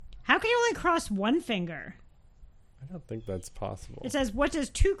How can you only cross one finger? I don't think that's possible. It says, what does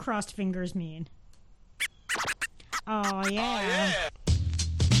two crossed fingers mean? Oh, yeah.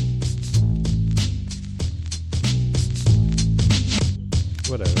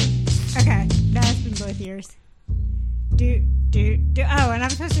 Whatever. Okay, that's been both ears. Oh, and I'm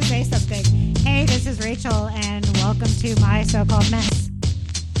supposed to say something. Hey, this is Rachel, and welcome to my so-called mess.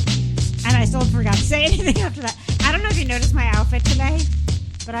 And I still forgot to say anything after that. I don't know if you noticed my outfit today,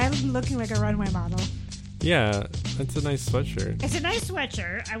 but I'm looking like a runway model. Yeah, that's a nice sweatshirt. It's a nice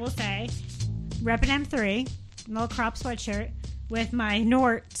sweatshirt, I will say. Reppin' M3, little crop sweatshirt with my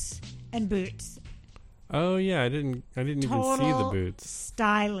Norts and boots. Oh yeah, I didn't even see the boots.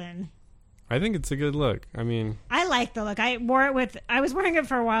 Styling. I think it's a good look. I mean, I like the look. I was wearing it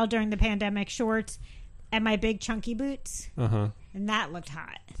for a while during the pandemic, shorts and my big chunky boots. And that looked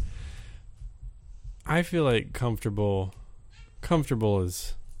hot. I feel like comfortable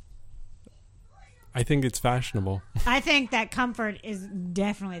is, I think it's fashionable. I think that comfort is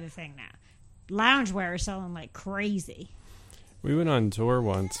definitely the thing now. Loungewear is selling like crazy. We went on tour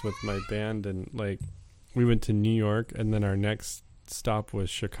once with my band, and like we went to New York, and then our next stop was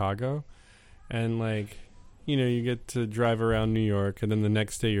Chicago. And like, you know, you get to drive around New York, and then the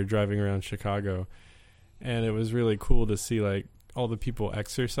next day you're driving around Chicago. And it was really cool to see like all the people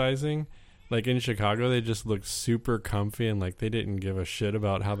exercising. Like in Chicago, they just looked super comfy, and like they didn't give a shit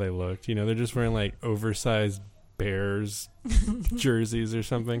about how they looked. You know, they're just wearing like oversized Bears jerseys or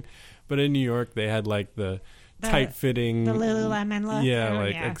something. But in New York, they had like the tight-fitting, the Lululemon look. Yeah,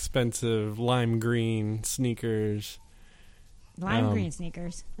 expensive lime green sneakers. Lime green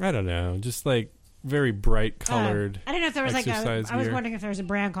sneakers. I don't know, just like very bright colored. I don't know if there was like I was wondering if there was a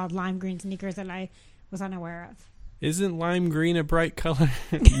brand called lime green sneakers that I was unaware of. Isn't lime green a bright color?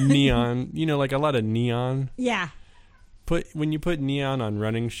 Neon, you know, like a lot of neon. Yeah. When you put neon on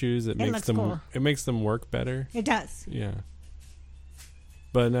running shoes, it makes them cool. It makes them work better. It does. Yeah.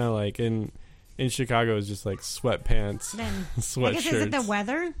 But no, like in Chicago, it's just like sweatpants, sweatshirts. I guess is it the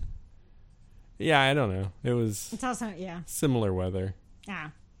weather? Yeah, I don't know. It's also similar weather.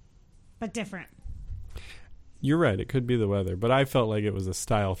 Yeah, but different. You're right. It could be the weather, but I felt like it was a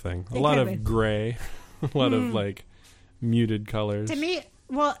style thing. A lot of gray, a lot of like muted colors. To me,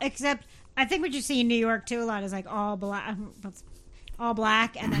 well, except I think what you see in New York too a lot is like all black,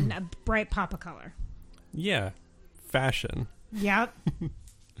 and then a bright pop of color. Yeah, fashion. Yep.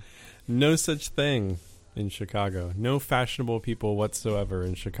 No such thing in Chicago. No fashionable people whatsoever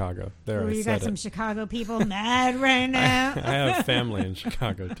in Chicago. You got some Chicago people mad right now. I have family in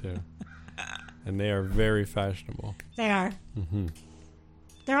Chicago too, and they are very fashionable. They are. Mm-hmm.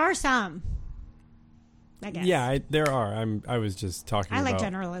 There are some, I guess. Yeah, there are. I was just talking about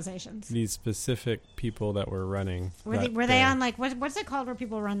generalizations. These specific people that were running. Were they on like what's it called where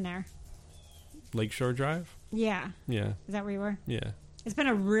people run there? Lakeshore Drive? Yeah. Yeah. Is that where you were? Yeah. It's been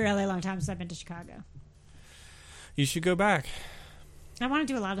a really long time since I've been to Chicago. You should go back. I want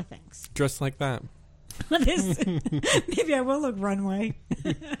to do a lot of things. Dressed like that. Maybe I will look runway.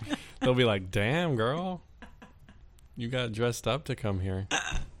 They'll be like, damn, girl. You got dressed up to come here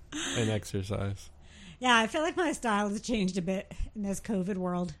and exercise. Yeah, I feel like my style has changed a bit in this COVID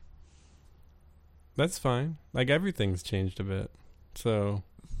world. That's fine. Like, everything's changed a bit. So,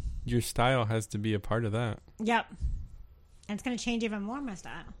 your style has to be a part of that. Yep. And it's going to change even more, my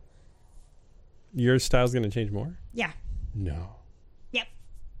style. Your style's going to change more? Yeah. No. Yep.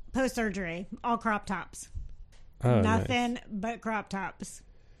 Post-surgery. All crop tops. Oh, Nothing nice. but crop tops.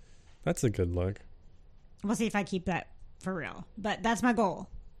 That's a good look. We'll see if I keep that for real. But that's my goal.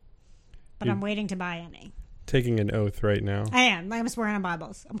 But I'm waiting to buy any. Taking an oath right now. I am. I'm swearing on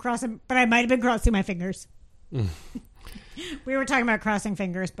Bibles. I'm crossing, but I might have been crossing my fingers. We were talking about crossing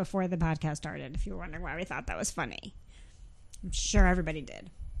fingers before the podcast started, if you were wondering why we thought that was funny. I'm sure everybody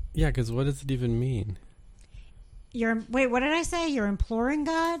did. Yeah, because what does it even mean? Wait, what did I say? You're imploring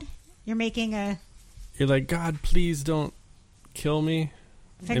God? You're making a... You're like, God, please don't kill me.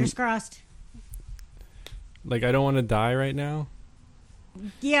 Fingers crossed. Like, I don't want to die right now?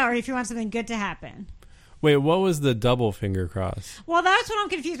 Yeah, or if you want something good to happen. Wait, what was the double finger cross? Well, that's what I'm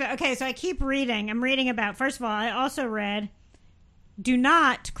confused about. Okay, so I keep reading. I'm reading about... First of all, I also read, do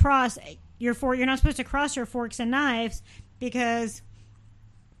not cross your fork. You're not supposed to cross your forks and knives because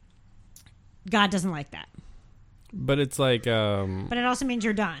God doesn't like that. But it's like... But it also means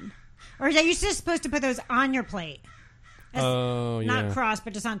you're done. Or are you just supposed to put those on your plate? Not crossed,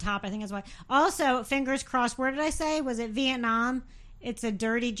 but just on top, I think is why. Also, fingers crossed, where did I say? Was it Vietnam? It's a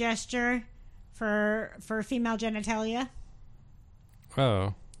dirty gesture for female genitalia.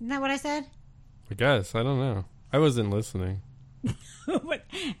 Oh. Isn't that what I said? I guess. I don't know. I wasn't listening. What?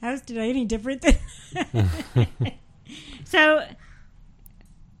 How did I any different than... So,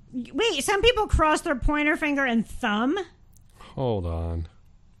 wait, some people cross their pointer finger and thumb? Hold on.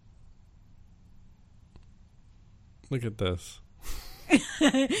 Look at this.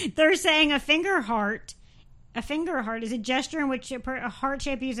 They're saying a finger heart is a gesture in which a heart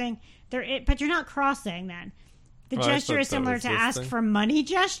shape using but you're not crossing then. The gesture is similar to ask for money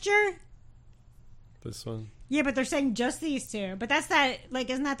gesture. This one? Yeah, but they're saying just these two. But that's that, like,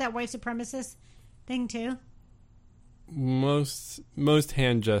 isn't that white supremacist thing too? Most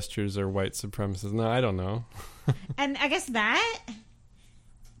hand gestures are white supremacists. No, I don't know. And I guess that.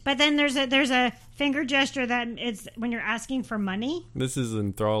 But then there's a finger gesture that it's when you're asking for money. This is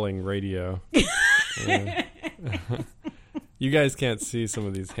enthralling radio. You guys can't see some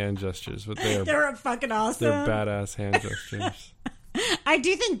of these hand gestures, but they're fucking awesome. They're badass hand gestures. I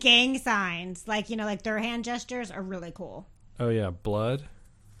do think gang signs, like their hand gestures are really cool. Oh yeah, blood,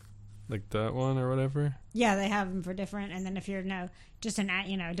 like that one or whatever. Yeah, they have them for different. And then if you're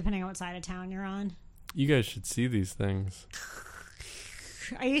depending on what side of town you're on. You guys should see these things.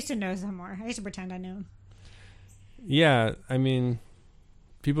 I used to know some more. I used to pretend I knew them. Yeah, I mean,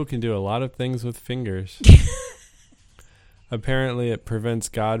 people can do a lot of things with fingers. Apparently, it prevents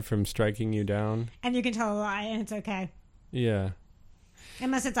God from striking you down. And you can tell a lie, and it's okay. Yeah.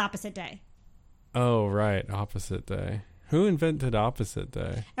 Unless it's opposite day. Oh, right. Opposite day. Who invented opposite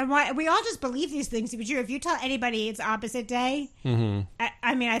day? And why we all just believe these things to be true. If you tell anybody it's opposite day,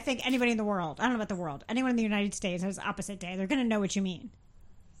 I mean, I think anybody in the world, I don't know about the world, anyone in the United States has opposite day, they're going to know what you mean.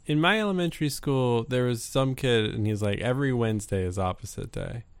 In my elementary school, there was some kid, and he's like, every Wednesday is opposite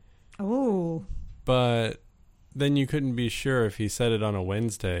day. Oh. But then you couldn't be sure if he said it on a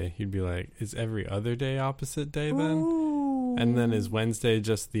Wednesday. He'd be like, is every other day opposite day then? Ooh. And then is Wednesday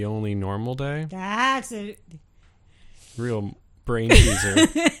just the only normal day? That's a real brain teaser.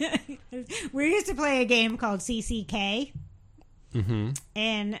 We used to play a game called CCK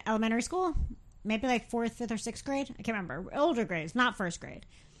in elementary school. Maybe like 4th, 5th, or 6th grade. I can't remember. Older grades, not 1st grade.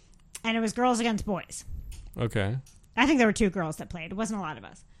 And it was girls against boys. Okay. I think there were 2 girls that played. It wasn't a lot of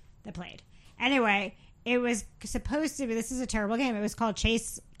us that played. Anyway, it was supposed to be, this is a terrible game. It was called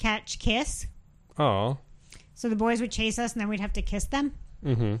Chase, Catch, Kiss. Oh. So the boys would chase us and then we'd have to kiss them.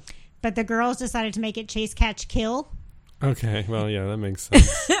 Mm-hmm. But the girls decided to make it Chase, Catch, Kill. Okay. Well, yeah, that makes sense.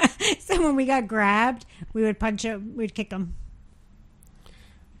 So when we got grabbed, we would punch them, we'd kick them.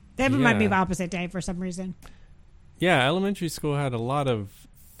 That might be opposite day for some reason. Yeah, elementary school had a lot of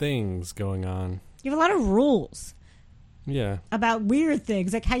things going on. You have a lot of rules. Yeah. About weird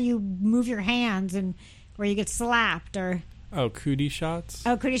things, like how you move your hands and where you get slapped or... Oh, cootie shots?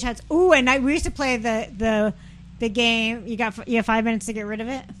 Oh, cootie shots. Ooh, and we used to play the game. You have 5 minutes to get rid of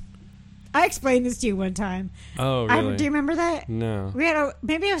it. I explained this to you one time. Oh, really? Do you remember that? No. We had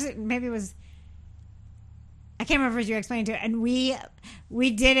maybe it was... I can't remember if you explained it. And we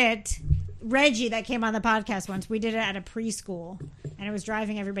did it. Reggie, that came on the podcast once, we did it at a preschool. And it was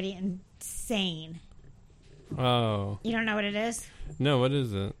driving everybody insane. Oh. You don't know what it is? No, what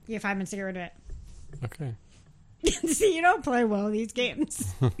is it? You have 5 minutes to get rid of it. Okay. See, you don't play well these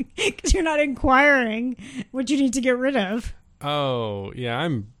games. Because you're not inquiring what you need to get rid of. Oh, yeah,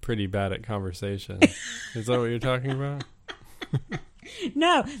 I'm pretty bad at conversation. Is that what you're talking about?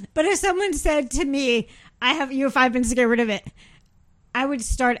 No, but if someone said to me, you have 5 minutes to get rid of it, I would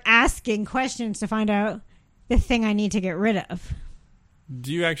start asking questions to find out the thing I need to get rid of.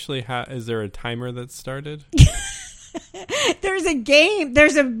 Do you actually is there a timer that started? There's a game,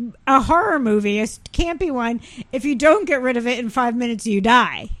 there's a horror movie, a campy one. If you don't get rid of it in 5 minutes, you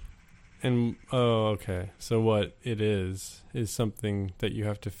die. And, oh, okay. So what it is something that you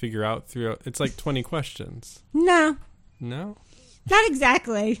have to figure out throughout. It's like 20 questions. No. No? Not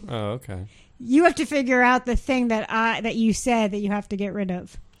exactly. Oh, okay. You have to figure out the thing that you said that you have to get rid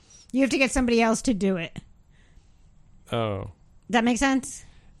of. You have to get somebody else to do it. Oh. That make sense?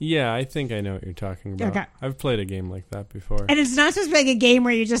 Yeah, I think I know what you're talking about. Okay. I've played a game like that before. And it's not supposed to be like a game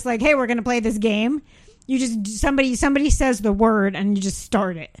where you're just like, hey, we're going to play this game. You just, somebody says the word and you just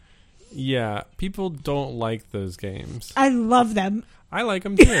start it. Yeah, people don't like those games. I love them. I like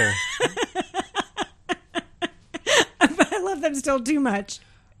them too. I love them still too much.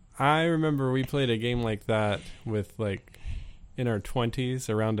 I remember we played a game like that with in our 20s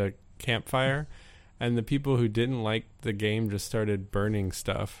around a campfire, and the people who didn't like the game just started burning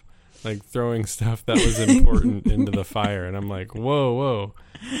stuff, like throwing stuff that was important into the fire. And I'm like, whoa,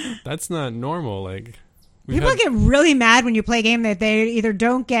 that's not normal. Like, people get really mad when you play a game that they either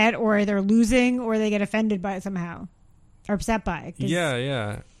don't get, or they're losing, or they get offended by it somehow, or upset by it.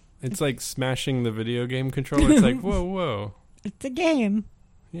 Yeah. It's like smashing the video game controller. It's like, whoa. It's a game.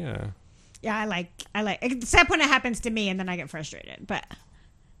 Yeah. Yeah, I like, except when it happens to me and then I get frustrated. But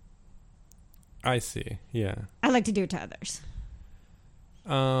I see. Yeah. I like to do it to others.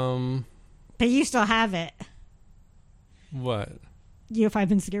 But you still have it. What? You, if I've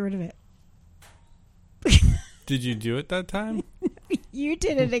been to get rid of it. Did you do it that time? You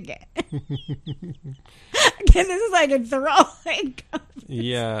did it again. Because this is like enthralling.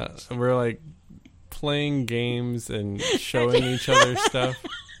 Yeah, we're like playing games and showing each other stuff.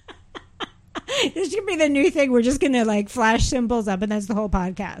 This should be the new thing. We're just going to like flash symbols up and that's the whole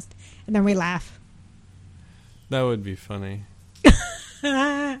podcast. And then we laugh. That would be funny.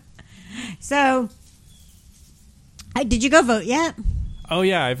 So, did you go vote yet? Oh,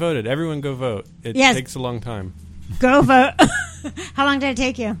 yeah, I voted. Everyone go vote. It takes a long time. Go vote. How long did it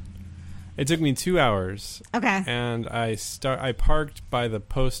take you? It took me 2 hours. Okay. And I parked by the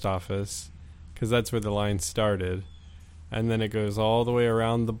post office because that's where the line started. And then it goes all the way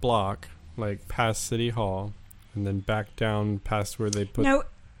around the block, like past City Hall, and then back down past where they put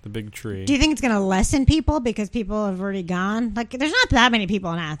the big tree. Do you think it's going to lessen people because people have already gone? Like, there's not that many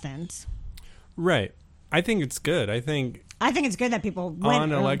people in Athens. Right. I think it's good. I think it's good that people went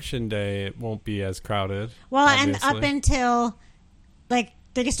on election day it won't be as crowded. Well, obviously. And up until like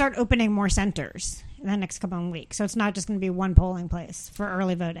they can start opening more centers in the next couple of weeks, so it's not just going to be one polling place for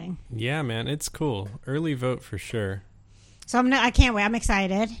early voting. Yeah, man, it's cool. Early vote for sure. So I can't wait. I'm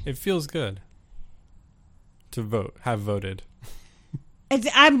excited. It feels good to vote. Have voted.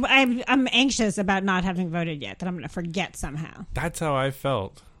 I'm anxious about not having voted yet. That I'm going to forget somehow. That's how I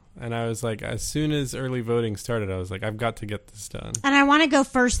felt. And I was like, as soon as early voting started, I was like, I've got to get this done. And I want to go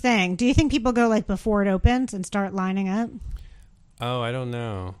first thing. Do you think people go like before it opens and start lining up? Oh, I don't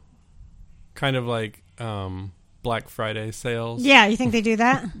know. Kind of like Black Friday sales. Yeah, you think they do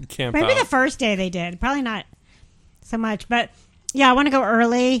that? Maybe out. The first day they did. Probably not so much. But yeah, I want to go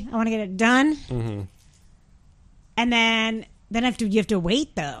early. I want to get it done. Mm-hmm. And then you have to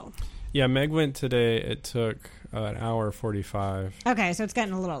wait though. Yeah, Meg went today. It took an hour 45. Okay, so it's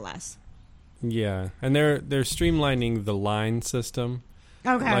getting a little less. Yeah, and they're streamlining the line system.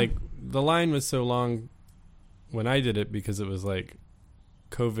 Okay. Like the line was so long when I did it because it was like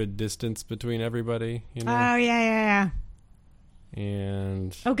COVID distance between everybody, you know? Oh, yeah.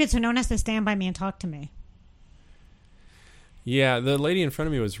 And good, so no one has to stand by me and talk to me. Yeah, the lady in front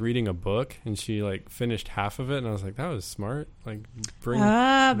of me was reading a book, and she like finished half of it, and I was like, "That was smart." Like, bring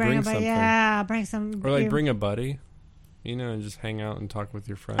something. Yeah, bring some, or like bring a buddy, you know, and just hang out and talk with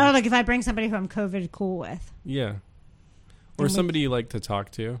your friends. Oh, like if I bring somebody who I'm COVID cool with. Yeah, or somebody you like to talk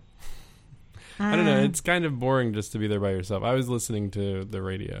to. I don't know. It's kind of boring just to be there by yourself. I was listening to the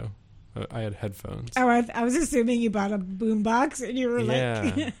radio. I had headphones. Oh, I was assuming you bought a boombox, and you were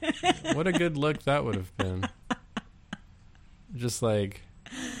like, what a good look that would have been. Just like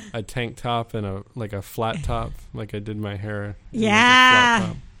a tank top and a flat top, like I did my hair.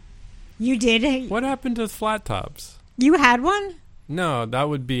 Yeah, you did. What happened to flat tops? You had one? No, that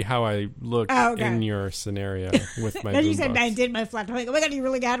would be how I look in your scenario with my. Then you said I did my flat top. Like, oh my god, you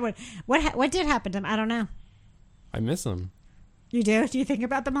really got one. What did happen to them? I don't know. I miss them. You do? Do you think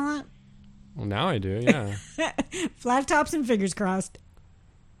about them a lot? Well, now I do. Yeah. Flat tops and fingers crossed.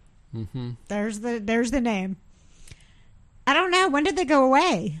 Mm-hmm. There's the name. I don't know. When did they go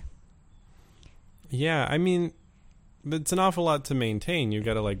away? Yeah, I mean, it's an awful lot to maintain. You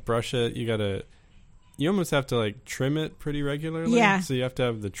got to like brush it. You almost have to like trim it pretty regularly. Yeah. So you have to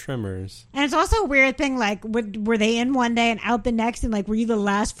have the trimmers. And it's also a weird thing. Like, were they in one day and out the next? And like, were you the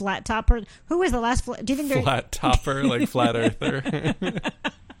last flat topper? Who was the last? Do you think flat topper, like flat earther?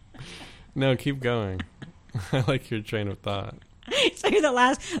 No, keep going. I like your train of thought. So you're the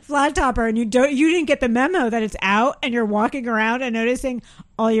last flat topper, and you didn't get the memo that it's out, and you're walking around and noticing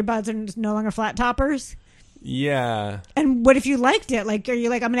all your buds are no longer flat toppers. Yeah. And what if you liked it? Like, are you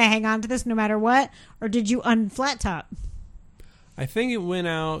like, I'm going to hang on to this no matter what, or did you unflat top? I think it went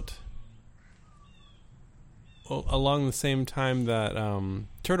out along the same time that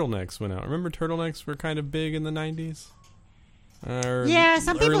turtlenecks went out. Remember, turtlenecks were kind of big in the 90s. Yeah,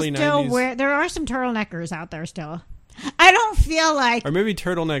 some people still 90s. wear. There are some turtleneckers out there still. I don't feel like... Or maybe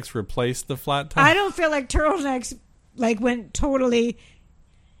turtlenecks replaced the flat top. I don't feel like turtlenecks like went totally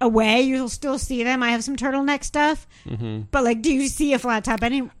away. You'll still see them. I have some turtleneck stuff. Mm-hmm. But like, do you see a flat top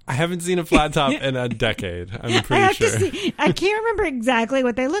anymore? I haven't seen a flat top in a decade. I'm pretty sure. I can't remember exactly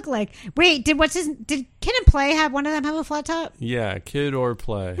what they look like. Wait, did Kid and Play have one of them have a flat top? Yeah, Kid or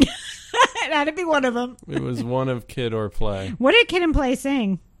Play. It had to be one of them. It was one of Kid or Play. What did Kid and Play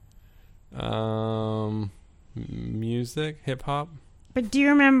sing? Music, hip hop. But do you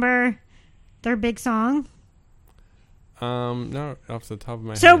remember their big song? No, off the top of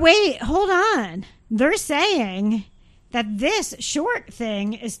my head. So wait, hold on. They're saying that this short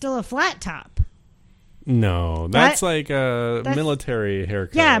thing is still a flat top. No, that's like a military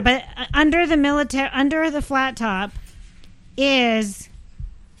haircut. Yeah, but under the flat top is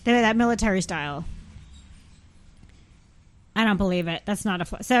that military style. I don't believe it. That's not a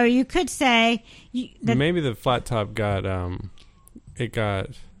flat. So you could say maybe the flat top got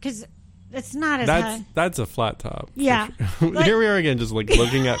because it's not as high. That's a flat top. Yeah. Sure. Here we are again, just like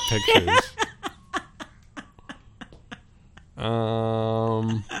looking at pictures.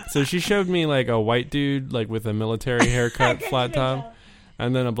 So she showed me like a white dude like with a military haircut, flat top,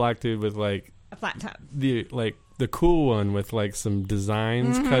 and then a black dude with like a flat top. The cool one with like some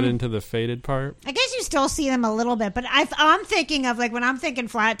designs cut into the faded part. I guess you still see them a little bit, but I'm thinking of like when I'm thinking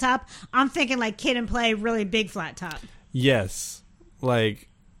flat top, I'm thinking like Kid and Play, really big flat top. Yes, like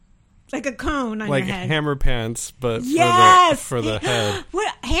a cone on like your head. Hammer pants, but for the head.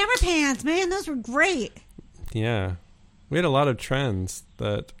 What Hammer pants, man? Those were great. Yeah, we had a lot of trends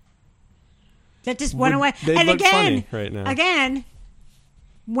that just went away. They and look again, funny right now. Again,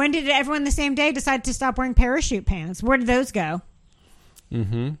 when did everyone the same day decide to stop wearing parachute pants? Where did those go?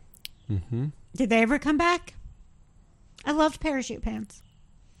 Did they ever come back? I loved parachute pants.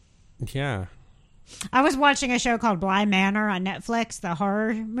 Yeah. I was watching a show called Bly Manor on Netflix, the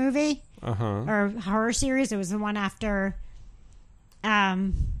horror movie or horror series. It was the one after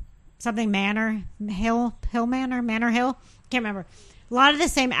something Manor Hill Manor Hill. Can't remember. A lot of the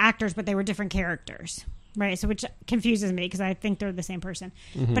same actors, but they were different characters, right? So which confuses me because I think they're the same person.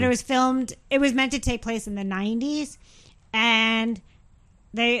 But it was filmed. It was meant to take place in the 90s, and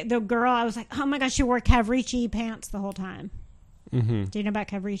the girl, I was like, oh my gosh, she wore Cavaricci pants the whole time. Do you know about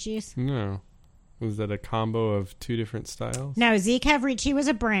Cavaricci's? No. Was that a combo of two different styles? No, Z Cavaricci was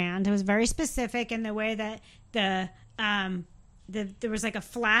a brand. It was very specific in the way that there was like a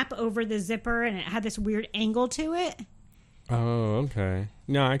flap over the zipper, and it had this weird angle to it. Oh, okay.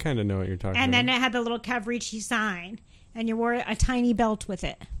 No, I kind of know what you're talking about. And then it had the little Cavaricci sign, and you wore a tiny belt with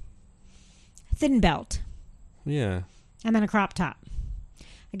it. Thin belt. Yeah. And then a crop top.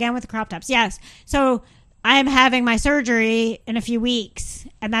 Again with the crop tops. Yes. So I'm having my surgery in a few weeks,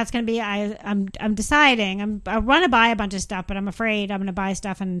 and that's going to be, I'm deciding. I want to buy a bunch of stuff, but I'm afraid I'm going to buy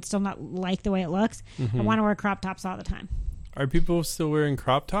stuff and still not like the way it looks. I want to wear crop tops all the time. Are people still wearing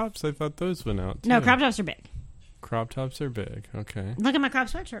crop tops? I thought those went out, too. No, crop tops are big. Crop tops are big. Okay. Look at my crop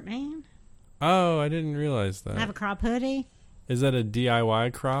sweatshirt, man. Oh, I didn't realize that. I have a crop hoodie. Is that a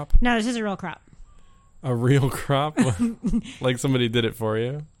DIY crop? No, this is a real crop. A real crop? Like somebody did it for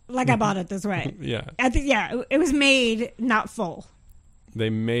you? Like I bought it this way. Yeah. I think, yeah, it was made not full.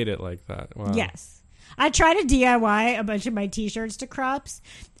 They made it like that. Wow. Yes. I try to DIY a bunch of my t-shirts to crops,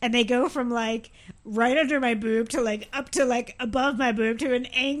 and they go from like right under my boob to like up to like above my boob to an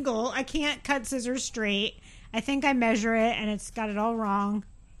angle. I can't cut scissors straight. I think I measure it, and it's got it all wrong.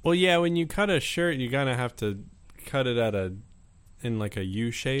 Well, yeah, when you cut a shirt, you kind of have to cut it in like a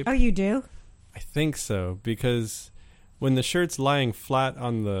U shape. Oh, you do? I think so, because when the shirt's lying flat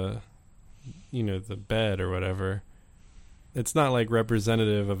on the bed or whatever, it's not like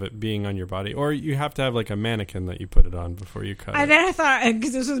representative of it being on your body. Or you have to have like a mannequin that you put it on before you cut it. And then I thought,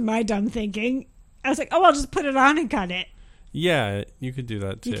 because this was my dumb thinking, I was like, oh, I'll just put it on and cut it. Yeah, you could do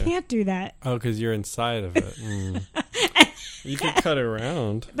that too. You can't do that. Oh, because you're inside of it. You could cut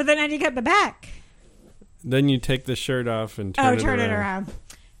around. But then how do you cut the back? Then you take the shirt off and turn it around.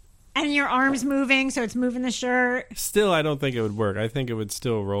 And your arm's moving, so it's moving the shirt. Still, I don't think it would work. I think it would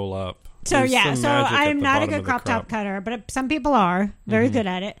still roll up. So, I'm not a good crop top cutter, but some people are very good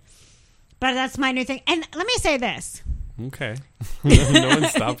at it. But that's my new thing. And let me say this. Okay. No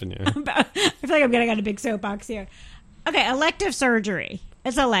one's stopping you. I feel like I'm getting on a big soapbox here. Okay, elective surgery.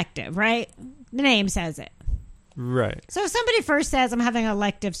 It's elective, right? The name says it. Right. So if somebody first says, I'm having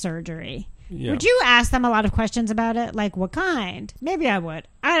elective surgery, yeah. Would you ask them a lot of questions about it? Like, what kind? Maybe I would.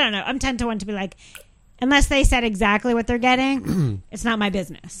 I don't know. I'm 10 to 1 to be like, unless they said exactly what they're getting, it's not my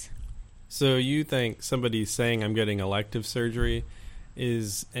business. So you think somebody saying I'm getting elective surgery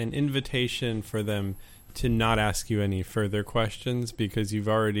is an invitation for them to not ask you any further questions because you've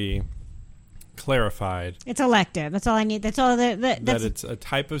already clarified it's elective. That's all I need. That's all that it's a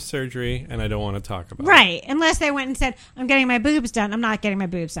type of surgery and I don't want to talk about it. Unless they went and said, I'm getting my boobs done. I'm not getting my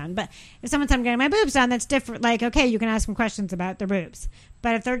boobs done. But if someone said I'm getting my boobs done, that's different. Like, okay, you can ask them questions about their boobs.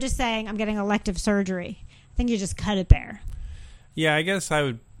 But if they're just saying I'm getting elective surgery, I think you just cut it there. Yeah, I guess I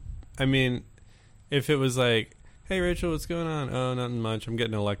would. I mean, if it was like, hey Rachel, what's going on? Oh, nothing much. I'm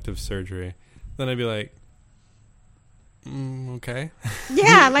getting elective surgery. Then I'd be like, Okay.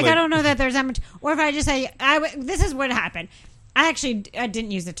 Yeah, like I don't know that there's that much. Or if I just say, this is what happened. I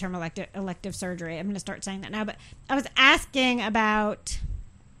didn't use the term elective surgery. I'm going to start saying that now. But I was thinking about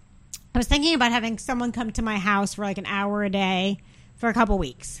having someone come to my house for like an hour a day for a couple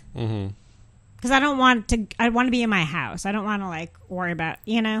weeks. Mm-hmm. Because I want to be in my house. I don't want to like worry about,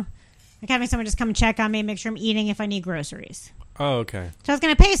 like having someone just come check on me, make sure I'm eating if I need groceries. Oh, okay. So I was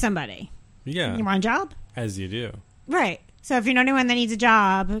going to pay somebody. Yeah. You want a job? As you do. Right. So if you know anyone that needs a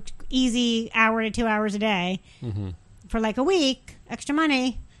job, easy hour to 2 hours a day for like a week, extra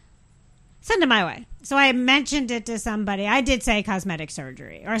money, send it my way. So I mentioned it to somebody. I did say cosmetic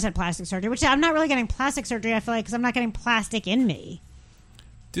surgery, or I said plastic surgery, which I'm not really getting plastic surgery, I feel like, because I'm not getting plastic in me.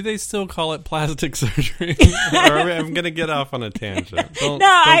 Do they still call it plastic surgery? I'm going to get off on a tangent. Don't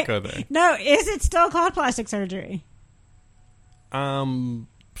go there. No, is it still called plastic surgery? Or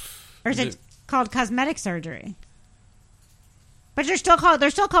is it called cosmetic surgery? But they're still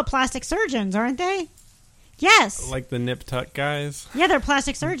called plastic surgeons, aren't they? Yes. Like the nip tuck guys? Yeah, they're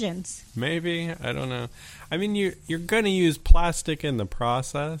plastic surgeons. Maybe. I don't know. I mean, you're going to use plastic in the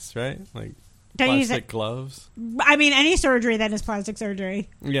process, right? Like plastic gloves. I mean, any surgery that is plastic surgery.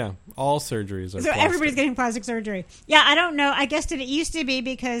 Yeah, all surgeries are plastic. Everybody's getting plastic surgery. Yeah, I don't know. I guess it used to be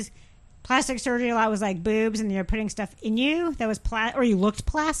because plastic surgery a lot was like boobs and you're putting stuff in you that was or you looked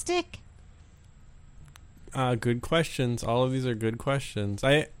plastic. Good questions. All of these are good questions.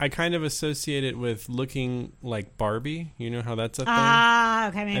 I kind of associate it with looking like Barbie. You know how that's a thing?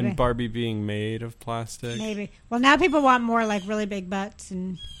 Okay, maybe. And Barbie being made of plastic. Maybe. Well, now people want more like really big butts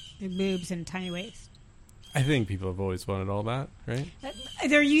and big boobs and tiny waist. I think people have always wanted all that, right?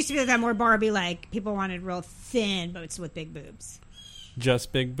 There used to be that more Barbie, like people wanted real thin butts with big boobs.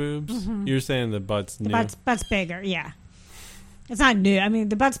 Just big boobs? Mm-hmm. You're saying the butt's new? Butt's bigger, yeah. It's not new. I mean,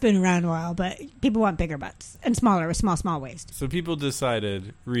 the butt's been around a while, but people want bigger butts and smaller with small waist. So people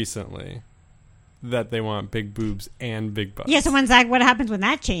decided recently that they want big boobs and big butts. Yeah, so what happens when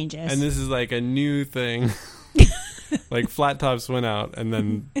that changes? And this is like a new thing. Like flat tops went out and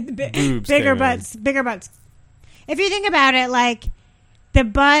then boobs bigger butts. If you think about it, like the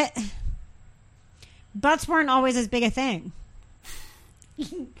butts weren't always as big a thing.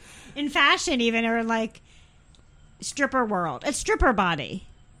 In fashion even, or like stripper world. It's stripper body.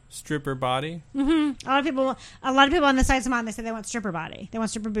 Stripper body? Mm-hmm. A lot of people on the sites I'm on, they say they want stripper body. They want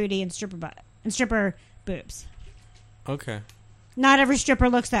stripper booty and stripper butt and stripper boobs. Okay. Not every stripper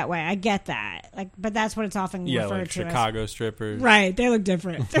looks that way. I get that. But that's what it's often referred like to Chicago as. strippers. Right. They look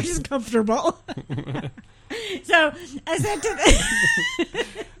different. They're just comfortable. So I said to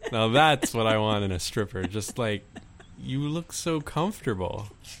now that's what I want in a stripper. Just like, you look so comfortable.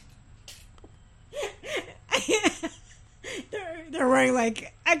 They're wearing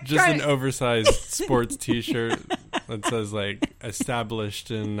like an oversized sports T-shirt that says like established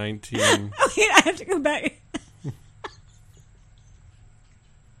in 19. Oh, wait, I have to go back. I'm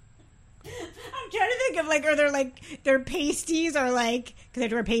trying to think of like, are there like their pasties are like, because they have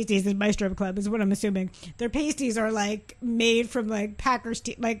to wear pasties in my strip club is what I'm assuming. Their pasties are like made from like Packers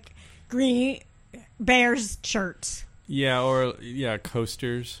like green Bears shirts. Yeah, or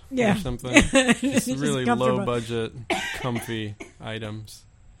coasters or something. Just really low budget, comfy items.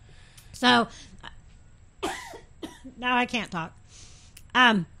 So now I can't talk.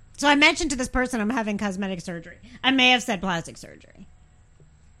 So I mentioned to this person I'm having cosmetic surgery. I may have said plastic surgery.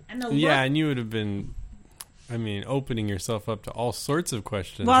 And and you would have been, opening yourself up to all sorts of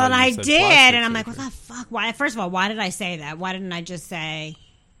questions. Well, and I did, and I'm like, what the fuck? Why? First of all, why did I say that? Why didn't I just say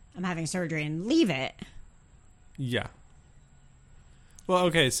I'm having surgery and leave it? Yeah. Well,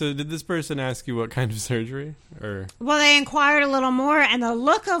 okay, so did this person ask you what kind of surgery? Or well, they inquired a little more, and the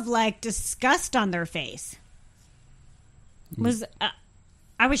look of, like, disgust on their face was...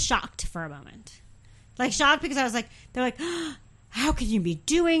 I was shocked for a moment. Like, shocked because I was like... They're like, oh, how can you be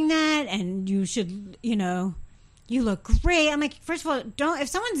doing that? And you should, you look great. I'm like, first of all, if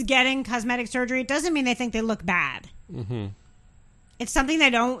someone's getting cosmetic surgery, it doesn't mean they think they look bad. Mm-hmm. It's something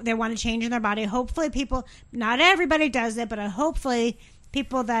they want to change in their body. Hopefully people, not everybody does it, but hopefully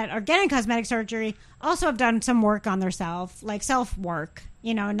people that are getting cosmetic surgery also have done some work on their self-work,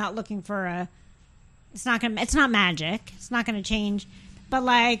 not looking for it's not magic. It's not going to change. But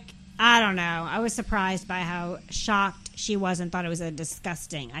I don't know. I was surprised by how shocked she was and thought it was a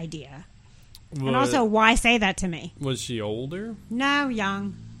disgusting idea. And also, why say that to me? Was she older? No,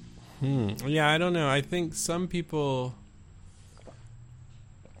 young. Yeah, I don't know. I think some people...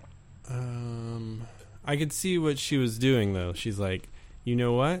 I could see what she was doing, though. She's like, you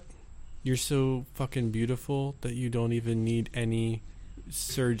know what? You're so fucking beautiful that you don't even need any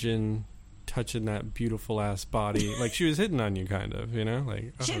surgeon touching that beautiful ass body. Like she was hitting on you, kind of, you know?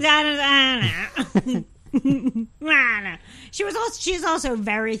 Like, oh. She's also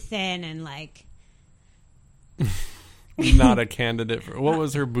very thin and like not a candidate for. What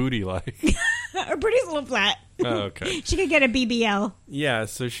was her booty like? Her booty's a little flat. Oh, okay. She could get a BBL. Yeah,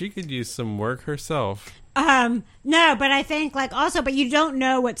 so she could use some work herself. No, but I think like also, but you don't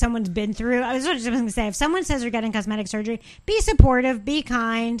know what someone's been through. I was just going to say, if someone says they're getting cosmetic surgery, be supportive, be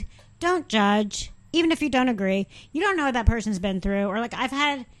kind, don't judge, even if you don't agree. You don't know what that person's been through. Or like I've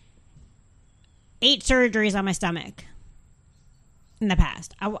had 8 surgeries on my stomach in the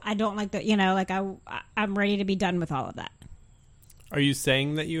past. I don't like the, you know, like I'm ready to be done with all of that. Are you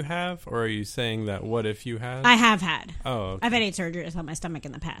saying that you have, or are you saying that what if you had? I have had. Oh, okay. I've had 8 surgeries on my stomach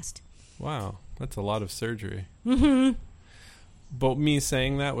in the past. Wow, that's a lot of surgery. Mm-hmm. But me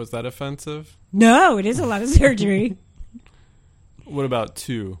saying that, was that offensive? No, it is a lot of surgery. What about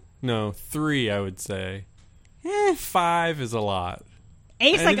 2? No, 3, I would say. 5 is a lot.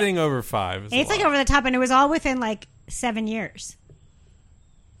 8's anything like, over 5 is 8's a lot. like over the top, and it was all within like 7 years.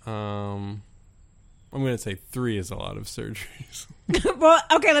 I'm going to say 3 is a lot of surgeries. Well,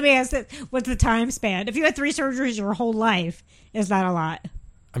 okay, let me ask this. What's the time span? If you had 3 surgeries your whole life, is that a lot?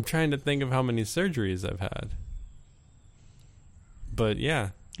 I'm trying to think of how many surgeries I've had. But yeah.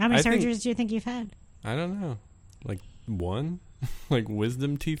 How many surgeries do you think you've had? I don't know. Like 1? Like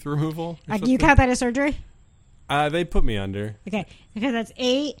wisdom teeth removal? Like you count that as surgery? They put me under. Okay, because that's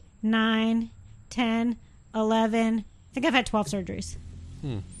 8, 9, 10, 11. I think I've had 12 surgeries.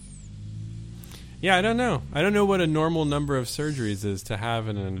 Yeah, I don't know. I don't know what a normal number of surgeries is to have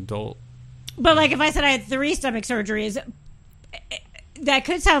in an adult. But like if I said I had 3 stomach surgeries, that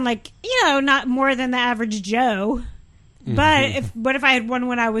could sound like, you know, not more than the average Joe. But what if I had one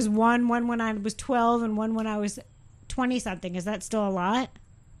when I was 1 when I was 12, and one when I was 20-something? Is that still a lot?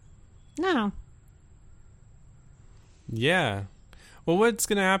 No. Yeah. Well, what's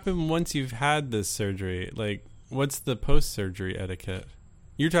going to happen once you've had this surgery? Like, what's the post-surgery etiquette?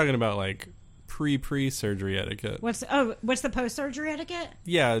 You're talking about, like, pre-surgery etiquette. What's the post-surgery etiquette?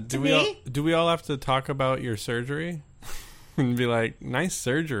 Yeah. Do we all have to talk about your surgery? And be like, nice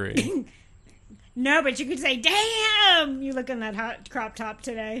surgery. No, but you could say, damn, you look in that hot crop top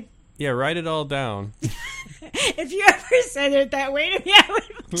today. Yeah, write it all down. If you ever said it that way to me, I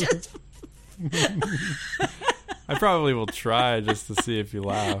would just... I probably will try just to see if you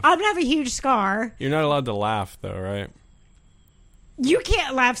laugh. I'm going to have a huge scar. You're not allowed to laugh, though, right? You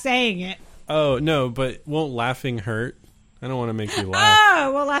can't laugh saying it. Oh, no, but won't laughing hurt? I don't want to make you laugh.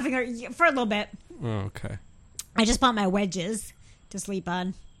 Oh, well, laughing hurt for a little bit. Oh, okay. I just bought my wedges to sleep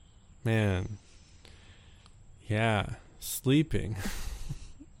on. Man. Yeah, sleeping.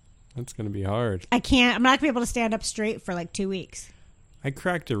 That's going to be hard. I'm not going to be able to stand up straight for like 2 weeks. I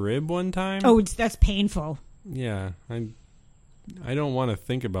cracked a rib one time. Oh, that's painful. Yeah, I don't want to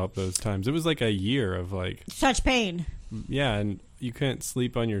think about those times. It was like a year of like... Such pain. Yeah, and you can't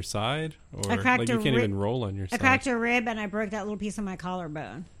sleep on your side? Or like you can't even roll on your side. I cracked a rib and I broke that little piece of my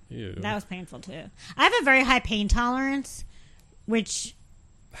collarbone. Ew. That was painful too. I have a very high pain tolerance, which...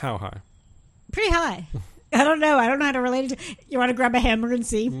 How high? Pretty high. I don't know. I don't know how to relate it to... You want to grab a hammer and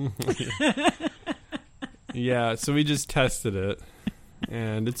see? Yeah, so we just tested it.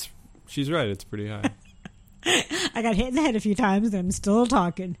 And she's right, it's pretty high. I got hit in the head a few times and I'm still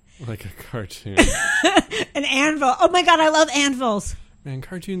talking. Like a cartoon. An anvil. Oh my God, I love anvils. Man,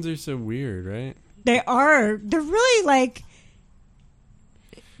 cartoons are so weird, right? They are. They're really like...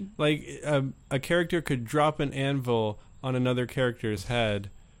 Like, a character could drop an anvil on another character's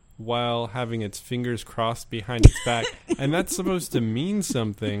head while having its fingers crossed behind its back. And that's supposed to mean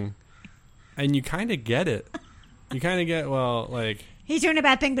something. And you kind of get it. You kind of get, well, like... He's doing a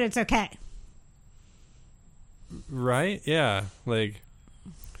bad thing, but it's okay. Right? Yeah. Like...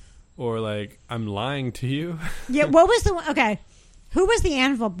 Or like, I'm lying to you. Yeah, what was the one? Okay. Who was the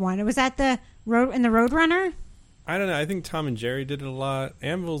anvil one? Was that the Roadrunner? I don't know. I think Tom and Jerry did it a lot.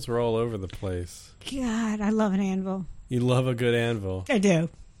 Anvils were all over the place. God, I love an anvil. You love a good anvil. I do.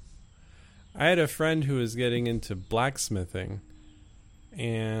 I had a friend who was getting into blacksmithing,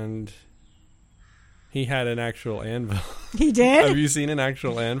 and he had an actual anvil. He did? Have you seen an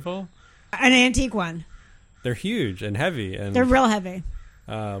actual anvil? An antique one. They're huge and heavy. And they're real heavy.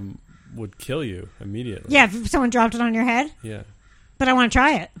 Would kill you immediately. Yeah, if someone dropped it on your head. Yeah. But I want to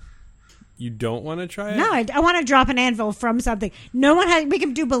try it. You don't want to try it? No, I want to drop an anvil from something. No one has... We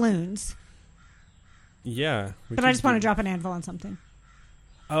can do balloons. Yeah. But I just want to drop an anvil on something.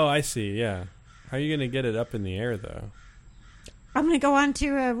 Oh, I see, yeah. How are you going to get it up in the air, though? I'm going to go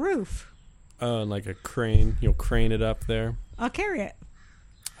onto a roof. Oh, like a crane. You'll crane it up there. I'll carry it.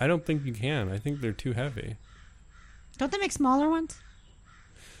 I don't think you can. I think they're too heavy. Don't they make smaller ones?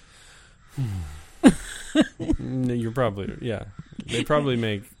 No, you're probably, yeah. They probably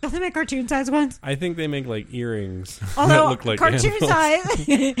make... Don't they make cartoon size ones? I think they make like earrings Although that look like cartoon animals. size...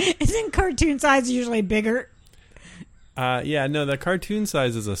 Isn't cartoon size usually bigger? Yeah, no, the cartoon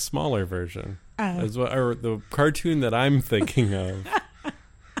size is a smaller version. Oh. Or the cartoon that I'm thinking of.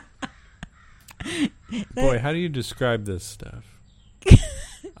 Boy, how do you describe this stuff?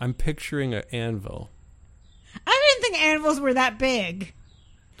 I'm picturing an anvil. I didn't think anvils were that big.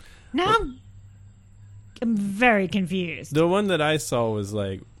 Now I'm very confused. The one that I saw was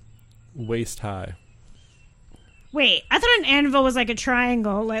like waist high. Wait, I thought an anvil was like a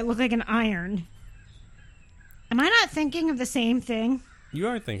triangle, like looked like an iron. Am I not thinking of the same thing? You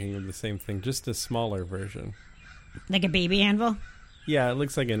are thinking of the same thing, just a smaller version. Like a baby anvil? Yeah, it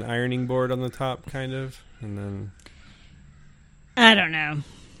looks like an ironing board on the top, kind of. And then... I don't know.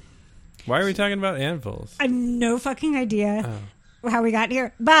 Why are we talking about anvils? I have no fucking idea how we got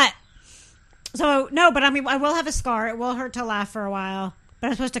here. But, so, no, but I mean, I will have a scar. It will hurt to laugh for a while. But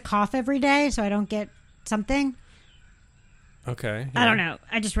I'm supposed to cough every day so I don't get something. Okay. Yeah. I don't know.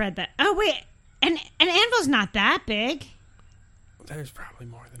 I just read that. Oh, wait. An anvil's not that big. There's probably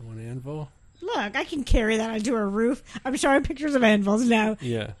more than one anvil. Look, I can carry that onto a roof. I'm showing pictures of anvils now.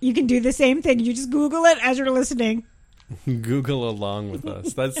 Yeah. You can do the same thing. You just Google it as you're listening. Google along with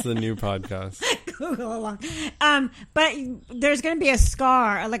us. That's the new podcast. Google along. But there's going to be a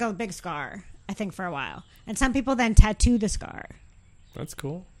scar, like a big scar, I think, for a while. And some people then tattoo the scar. That's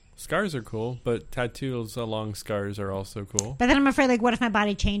cool. Scars are cool, but tattoos along scars are also cool. But then I'm afraid, like, what if my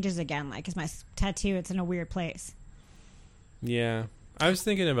body changes again? Like, is my tattoo, it's in a weird place. Yeah. I was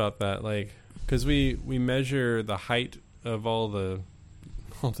thinking about that, like, because we measure the height of all the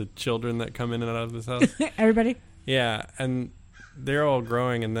children that come in and out of this house. Everybody? Yeah, and they're all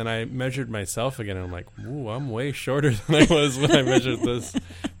growing, and then I measured myself again, and I'm like, ooh, I'm way shorter than I was when I measured this.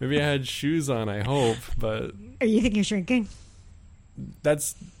 Maybe I had shoes on, I hope, but... Or you think you're shrinking?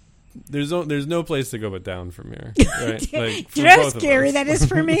 There's no place to go but down from here. Right? Like, do you know how scary that is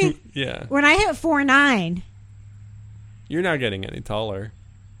for me? Yeah. When I hit 4'9", you're not getting any taller.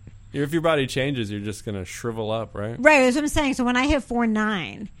 If your body changes, you're just going to shrivel up, right? Right, that's what I'm saying. So when I hit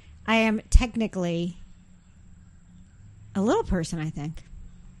 4'9", I am technically a little person, I think.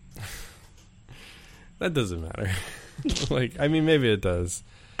 That doesn't matter. Like, I mean, maybe it does.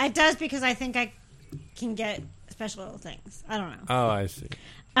 It does because I think I can get special little things. I don't know. Oh, I see.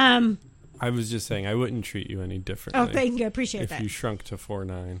 I was just saying I wouldn't treat you any differently. Oh, thank you. I appreciate that. If you shrunk to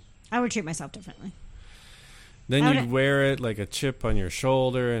 4'9". I would treat myself differently. Then you'd wear it like a chip on your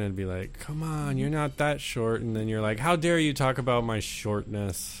shoulder, and it'd be like, come on, you're not that short. And then you're like, how dare you talk about my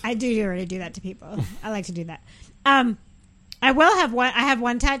shortness? I do already do that to people. I like to do that. I will have one. I have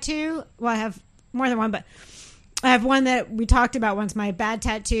one tattoo. Well, I have more than one, but I have one that we talked about once, my bad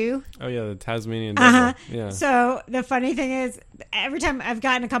tattoo. Oh, yeah, the Tasmanian devil. Yeah. So the funny thing is, every time I've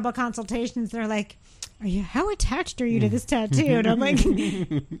gotten a couple of consultations, they're like, how attached are you to this tattoo? And I'm like...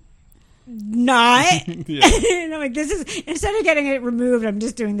 Not. Yeah. And I'm like, this is, instead of getting it removed, I'm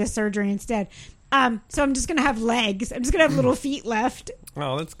just doing this surgery instead. So I'm just gonna have legs. I'm just gonna have little feet left.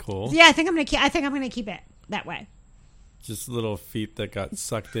 Oh, that's cool. Yeah, I think I'm gonna keep it that way. Just little feet that got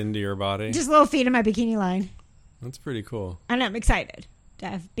sucked into your body. Just little feet in my bikini line. That's pretty cool. And I'm excited to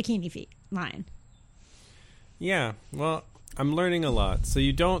have bikini feet line. Yeah, well, I'm learning a lot. So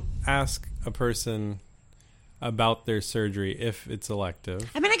you don't ask a person about their surgery if it's elective.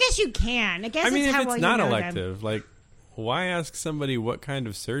 I mean, I guess you can. If it's not elective, like, why ask somebody what kind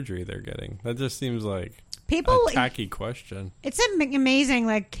of surgery they're getting? That just seems like a tacky question. It's amazing,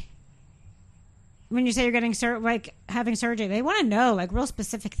 like, when you say you're getting having surgery, they want to know, like, real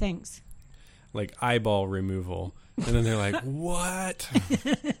specific things. Like eyeball removal. And then they're like, what?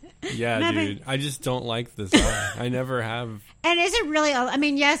 Yeah, dude, I just don't like this eye. I never have. And is it really, I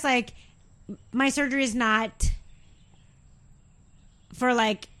mean, yes, like, my surgery is not for,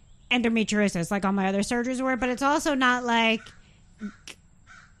 like, endometriosis like all my other surgeries were, but it's also not like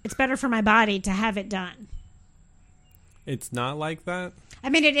it's better for my body to have it done. It's not like that? I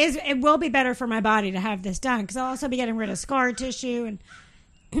mean, it will be better for my body to have this done because I'll also be getting rid of scar tissue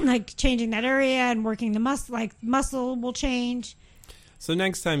and, like, changing that area and working the muscle, like, muscle will change. So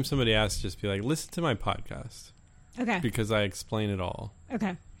next time somebody asks, just be like, listen to my podcast. Okay. Because I explain it all.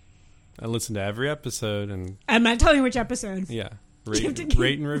 Okay. I listen to every episode, and I'm not telling you which episode. Yeah, rate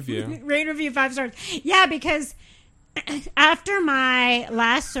and review. Rate and review 5 stars. Yeah, because after my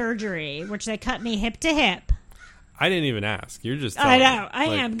last surgery, which they cut me hip to hip, I didn't even ask. You're just I telling know. me. I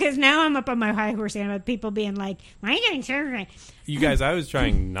am. Because now I'm up on my high horse about people being like, why are you getting surgery? You guys, I was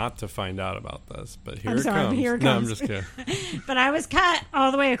trying not to find out about this, but here it comes. Here it No, comes. I'm just kidding. But I was cut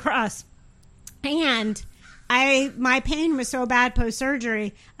all the way across. And my pain was so bad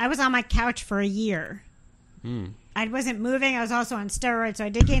post-surgery, I was on my couch for a year. I wasn't moving. I was also on steroids, so I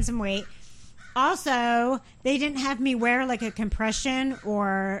did gain some weight. Also, they didn't have me wear like a compression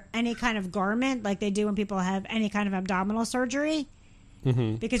or any kind of garment like they do when people have any kind of abdominal surgery.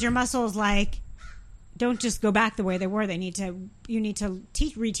 Because your muscles don't just go back the way they were. You need to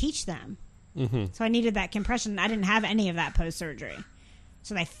reteach them. So I needed that compression. I didn't have any of that post-surgery.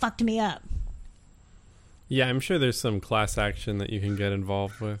 So they fucked me up. Yeah, I'm sure there's some class action that you can get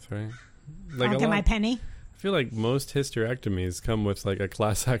involved with, right? I'll get my penny. I feel like most hysterectomies come with like a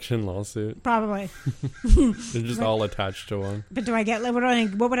class action lawsuit. Probably. They're just all attached to one. But do I get what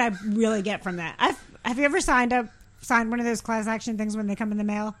would I really get from that? Have you ever signed one of those class action things when they come in the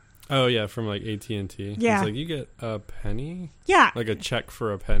mail? Oh yeah, from like AT&T. Yeah. It's like you get a penny? Yeah. Like a check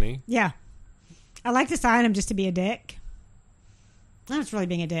for a penny? Yeah. I like to sign them just to be a dick. Not it's really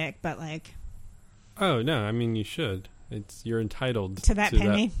being a dick, but like. Oh no, I mean you should. You're entitled to that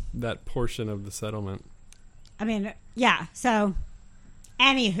penny. That portion of the settlement. I mean, yeah. So,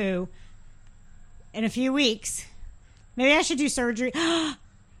 anywho, in a few weeks, maybe I should do surgery.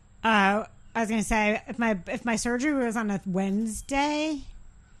 I was going to say if my surgery was on a Wednesday,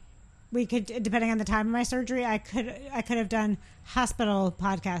 we could, depending on the time of my surgery, I could have done hospital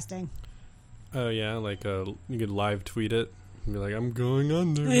podcasting. Oh yeah, like you could live tweet it and be like, "I'm going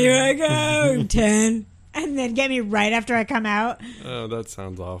under. Here I go, 10, and then get me right after I come out." Oh, that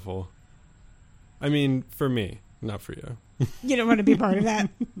sounds awful. I mean, for me, not for you. You don't want to be part of that.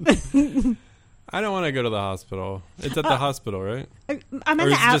 I don't want to go to the hospital. It's at the hospital, right? I'm in or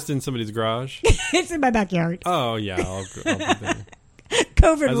the is it just in somebody's garage? It's in my backyard. Oh, yeah. I'll be there.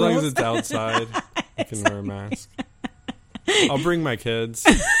 COVID as rules. long as it's outside, I can wear a mask. I'll bring my kids.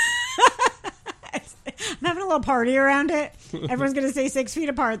 I'm having a little party around it. Everyone's going to stay 6 feet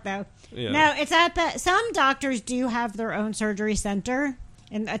apart, though. Yeah. No, it's at some doctors do have their own surgery center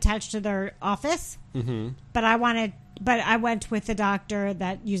attached to their office. Mm-hmm. But I went with the doctor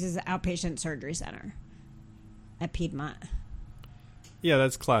that uses an outpatient surgery center at Piedmont. Yeah,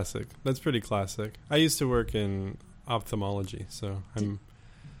 that's classic. That's pretty classic. I used to work in ophthalmology, so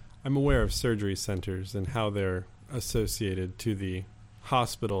I'm aware of surgery centers and how they're associated to the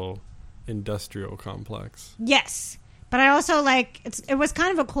hospital industrial complex. Yes. But I also it was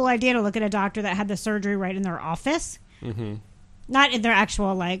kind of a cool idea to look at a doctor that had the surgery right in their office. Mm-hmm. Not in their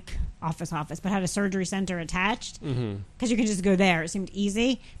actual office, but had a surgery center attached. Because you can just go there. It seemed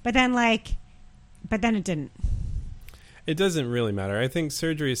easy. But then it didn't. It doesn't really matter. I think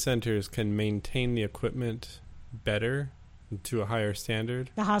surgery centers can maintain the equipment better to a higher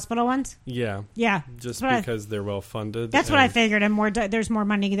standard. The hospital ones? Yeah. Yeah. Just because they're well funded. That's what I figured. And there's more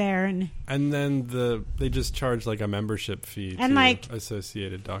money there. And then they just charge a membership fee to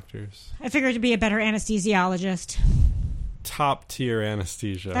associated doctors. I figured to be a better anesthesiologist. Top tier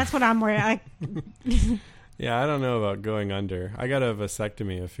anesthesia. That's what I'm worried. Yeah, I don't know about going under. I got a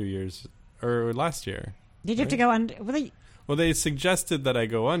vasectomy last year. Did you have to go under? Well, they suggested that I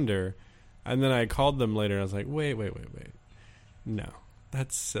go under, and then I called them later, and I was like, wait. No,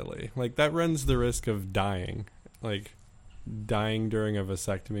 that's silly. That runs the risk of dying. Dying during a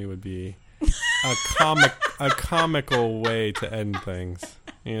vasectomy would be a comical way to end things.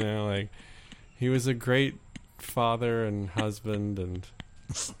 He was a great father and husband, and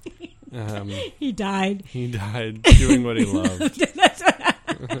he died doing what he loved. That's what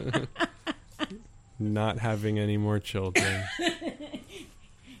happened. Not having any more children.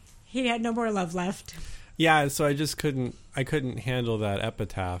 He had no more love left. Yeah, so I couldn't handle that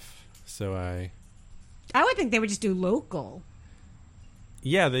epitaph, so I would think they would just do local.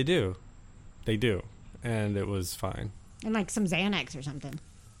 Yeah, they do, and it was fine. And some Xanax or something.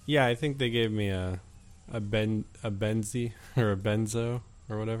 Yeah, I think they gave me a Benzi or a benzo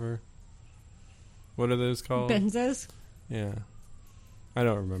or whatever. What are those called? Benzos? Yeah. I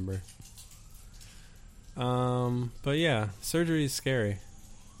don't remember. But yeah, surgery is scary.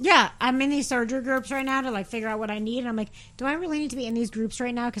 Yeah, I'm in these surgery groups right now to figure out what I need, and I'm like, do I really need to be in these groups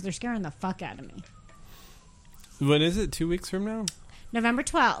right now? Because they're scaring the fuck out of me. When is it? 2 weeks from now? November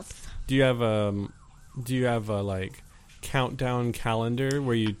 12th. Do you have a countdown calendar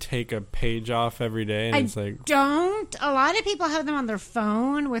where you take a page off every day and it's don't. A lot of people have them on their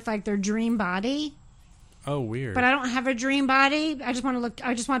phone with their dream body. Oh, weird. But I don't have a dream body. I just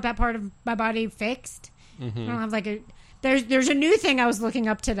want that part of my body fixed. Mm-hmm. I don't have there's a new thing I was looking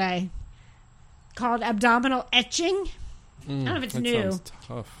up today. called abdominal etching. I don't know if it's new. Sounds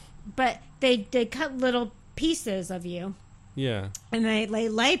tough. But they cut little pieces of you. Yeah. And they lay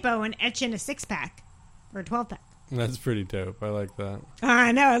lipo and etch in a 6-pack or a 12-pack. That's pretty dope. I like that.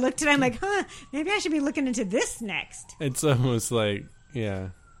 I know. I looked at it. I'm like, maybe I should be looking into this next. It's almost like, yeah.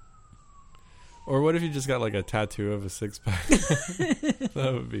 Or what if you just got like a tattoo of a 6-pack?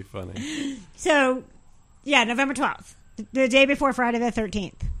 That would be funny. So, yeah, November 12th. The day before Friday the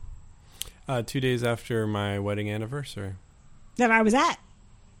 13th. 2 days after my wedding anniversary. That I was at.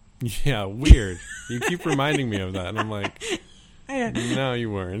 Yeah, weird. You keep reminding me of that. And I'm like, no, you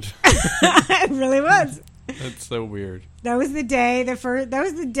weren't. I really was. That's so weird. That was the day,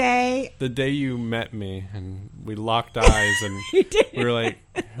 The day you met me and we locked eyes and we were like,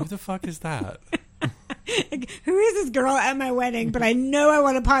 who the fuck is that? Like, who is this girl at my wedding? But I know I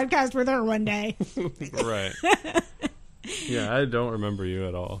want to podcast with her one day. Right. Yeah, I don't remember you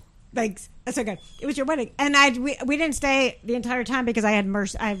at all. Thanks. That's okay. It was your wedding, and we didn't stay the entire time because I had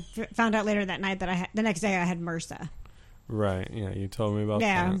MRSA. I found out later that night that the next day I had MRSA. Right. Yeah, you told me about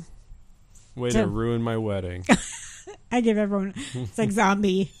that. Way to ruin my wedding. I give everyone. It's like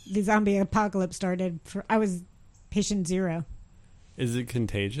the zombie apocalypse started. I was patient 0. Is it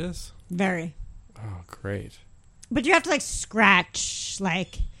contagious? Very. Oh, great. But you have to like scratch.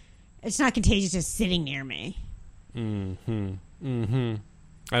 Like, it's not contagious just sitting near me.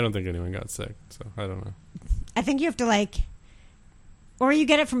 I don't think anyone got sick, so I don't know. I think you have to like, or you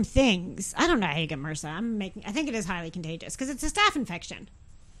get it from things. I don't know how you get MRSA. I think it is highly contagious because it's a staph infection.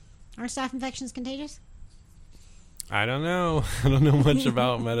 Are staph infections contagious? I don't know. I don't know much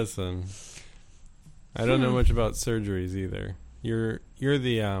about medicine. I don't know much about surgeries either. You're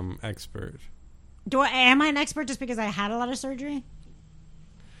the expert. Am I an expert just because I had a lot of surgery?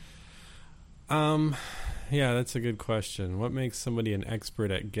 Yeah, that's a good question. What makes somebody an expert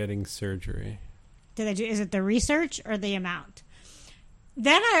at getting surgery? Is it the research or the amount?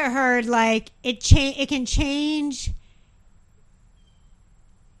 Then I heard like it can change.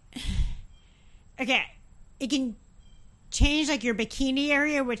 Okay, it can change like your bikini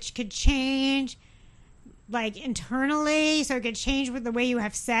area, which could change like internally, so it could change with the way you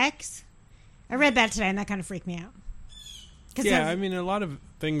have sex. I read that today, and that kind of freaked me out. Yeah, I mean, a lot of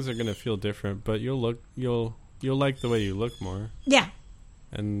things are going to feel different, but you'll like the way you look more. Yeah.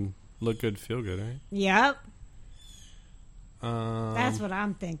 And look good, feel good, right? Yep. That's what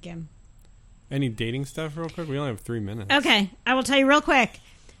I'm thinking. Any dating stuff real quick? We only have 3 minutes. Okay, I will tell you real quick.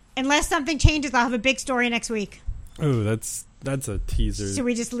 Unless something changes, I'll have a big story next week. Oh, that's a teaser. Should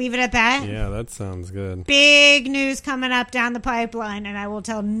we just leave it at that? Yeah, that sounds good. Big news coming up down the pipeline, and I will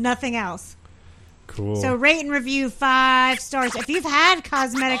tell nothing else. Cool. So rate and review 5 stars. If you've had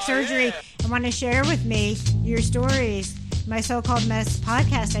cosmetic surgery and want to share with me your stories, my so-called mess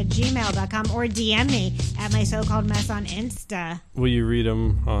podcast at gmail.com or DM me at my so-called mess on Insta. Will you read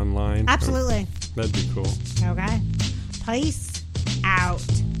them online? Absolutely. That'd be cool. Okay. Peace out.